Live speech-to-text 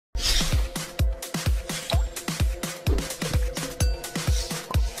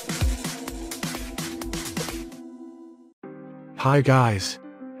Hi guys.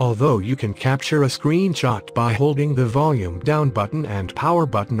 Although you can capture a screenshot by holding the volume down button and power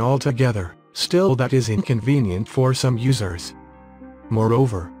button all together, still that is inconvenient for some users.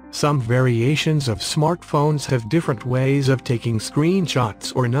 Moreover, some variations of smartphones have different ways of taking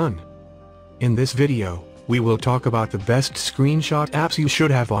screenshots or none. In this video, we will talk about the best screenshot apps you should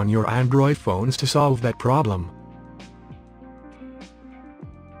have on your Android phones to solve that problem.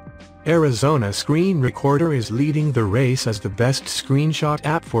 Arizona Screen Recorder is leading the race as the best screenshot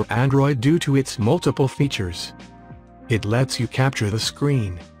app for Android due to its multiple features. It lets you capture the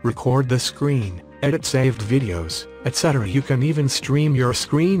screen, record the screen, edit saved videos, etc. You can even stream your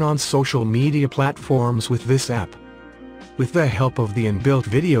screen on social media platforms with this app. With the help of the inbuilt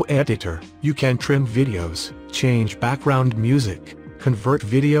video editor, you can trim videos, change background music, convert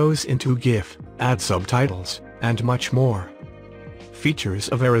videos into GIF, add subtitles, and much more. Features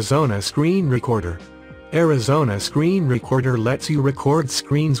of Arizona Screen Recorder. Arizona Screen Recorder lets you record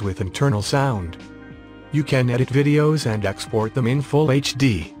screens with internal sound. You can edit videos and export them in full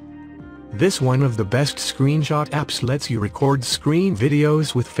HD. This one of the best screenshot apps lets you record screen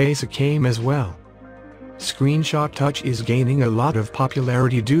videos with Facecam as well. Screenshot Touch is gaining a lot of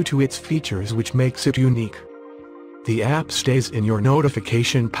popularity due to its features, which makes it unique. The app stays in your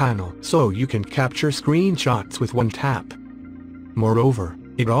notification panel so you can capture screenshots with one tap. Moreover,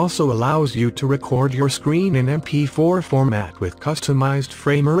 it also allows you to record your screen in MP4 format with customized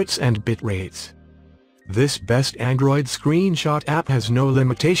frame rates and bit rates. This best Android screenshot app has no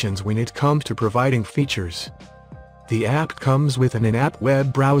limitations when it comes to providing features. The app comes with an in-app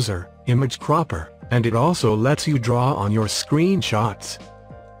web browser, image cropper, and it also lets you draw on your screenshots.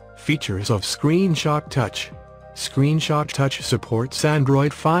 Features of Screenshot Touch. Screenshot Touch supports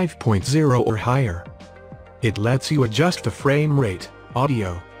Android 5.0 or higher. It lets you adjust the frame rate,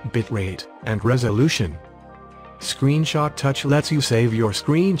 audio, bitrate, and resolution. Screenshot Touch lets you save your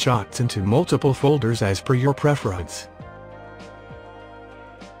screenshots into multiple folders as per your preference.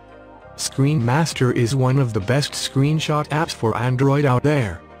 Screen Master is one of the best screenshot apps for Android out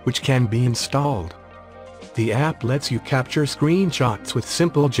there, which can be installed. The app lets you capture screenshots with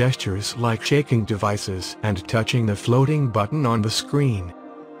simple gestures like shaking devices and touching the floating button on the screen.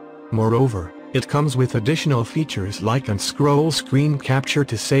 Moreover, it comes with additional features like unscroll screen capture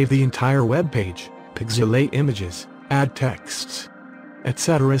to save the entire web page, pixelate images, add texts,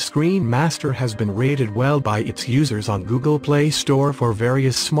 etc. Screen Master has been rated well by its users on Google Play Store for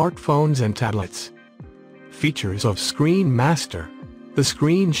various smartphones and tablets. Features of Screen Master. The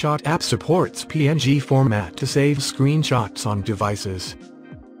Screenshot app supports PNG format to save screenshots on devices.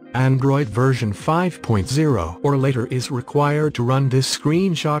 Android version 5.0 or later is required to run this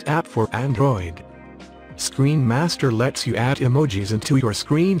screenshot app for Android. Screen Master lets you add emojis into your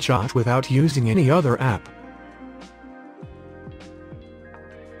screenshot without using any other app.